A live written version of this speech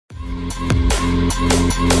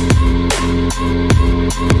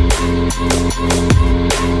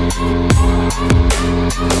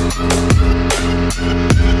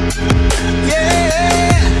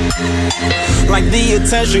Like the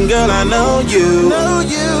attention, girl, I know you.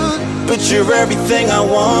 But you're everything I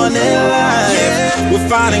want in life. We're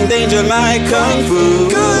fighting danger like kung fu.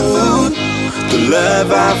 The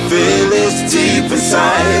love I feel is deep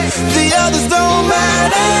inside. The others don't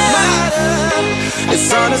matter.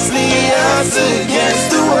 It's honestly us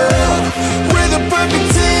against the world. We're the perfect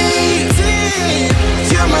team.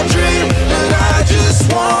 You're my dream, but I just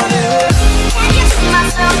want it. Can't get to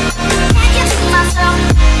myself. Can't get to myself.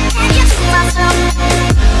 Can't get to myself.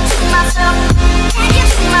 To myself. Can't get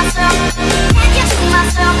to myself. Can't get to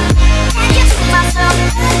myself. Can't get to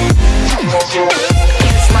myself.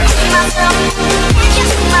 It's like to myself. Can't get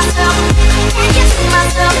to myself. Can't get to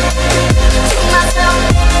myself. To myself.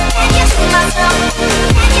 Can't get to myself.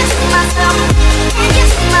 Can't get to myself. Can't get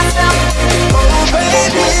to myself. Oh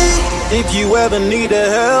baby, if you ever need a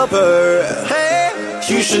helper,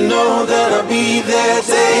 you should know that I'll be there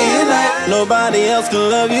day and night. Nobody else can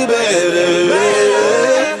love you better.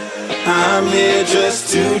 I'm here just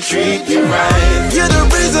to treat you right. You're the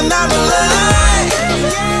reason I'm alive.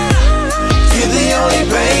 You're the only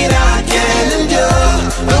pain I can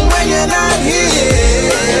endure. And when you're not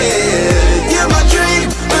here, you're my dream,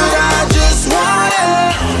 but I just want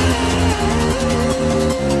it.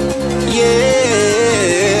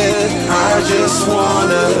 Yeah, I just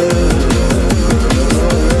wanna.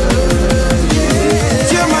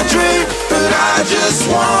 I just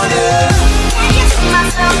want it. Can't get to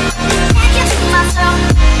myself. Can't get to myself.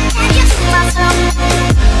 Can't get to myself.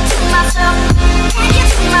 To myself. Can't get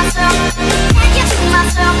to myself. Can't get to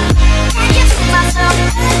myself. Can't get to myself.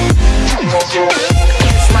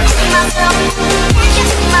 It's like to myself. Can't get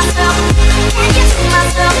to myself. Can't get to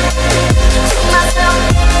myself. To myself.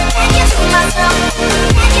 Can't get to myself.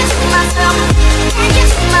 Can't get to myself. Can't get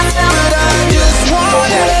to myself. But I just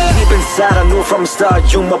want it. Inside I knew from the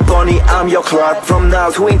start, you my bunny, I'm your Clark. From now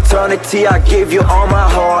to eternity, I give you all my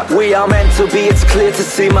heart. We are meant to be, it's clear to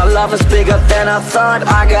see. My love is bigger than I thought.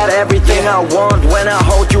 I got everything I want when I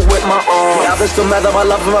hold you with my arms. The others don't matter, my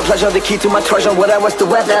love and my pleasure, the key to my treasure. Whatever's the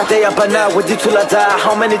weather, day up and out with you till I die.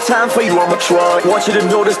 How many times for you I'ma try? Want you to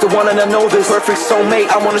notice the one and I know this. Perfect soulmate,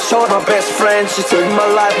 I wanna show it. My best friend, she took my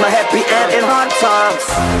life, my happy end in hard times.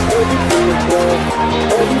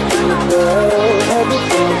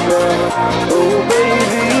 Oh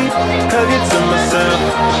baby, hug it to myself,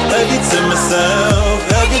 hug it to myself,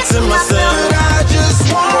 hug it to myself.